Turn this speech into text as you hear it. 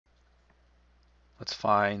Let's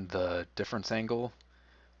find the difference angle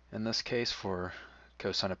in this case for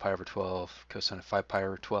cosine of pi over 12, cosine of 5 pi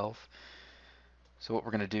over 12. So what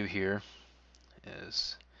we're going to do here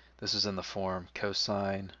is, this is in the form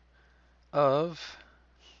cosine of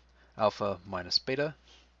alpha minus beta.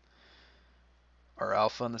 Our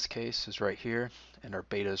alpha in this case is right here, and our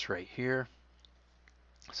beta is right here.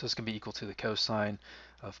 So it's going to be equal to the cosine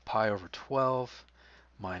of pi over 12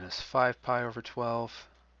 minus 5 pi over 12,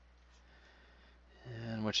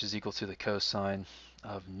 and which is equal to the cosine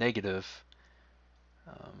of negative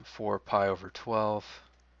 4 pi over 12,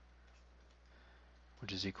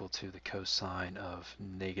 which is equal to the cosine of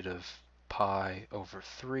negative pi over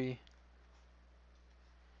 3.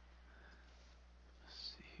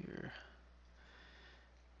 Let's see here.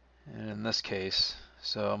 And in this case,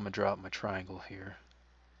 so I'm going to draw out my triangle here.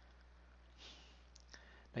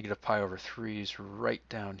 Negative pi over 3 is right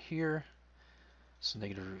down here. So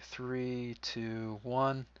negative root 3, 2,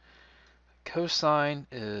 1. Cosine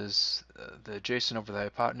is the adjacent over the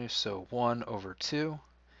hypotenuse, so 1 over 2.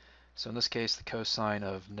 So in this case, the cosine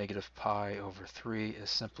of negative pi over 3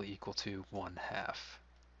 is simply equal to 1/2.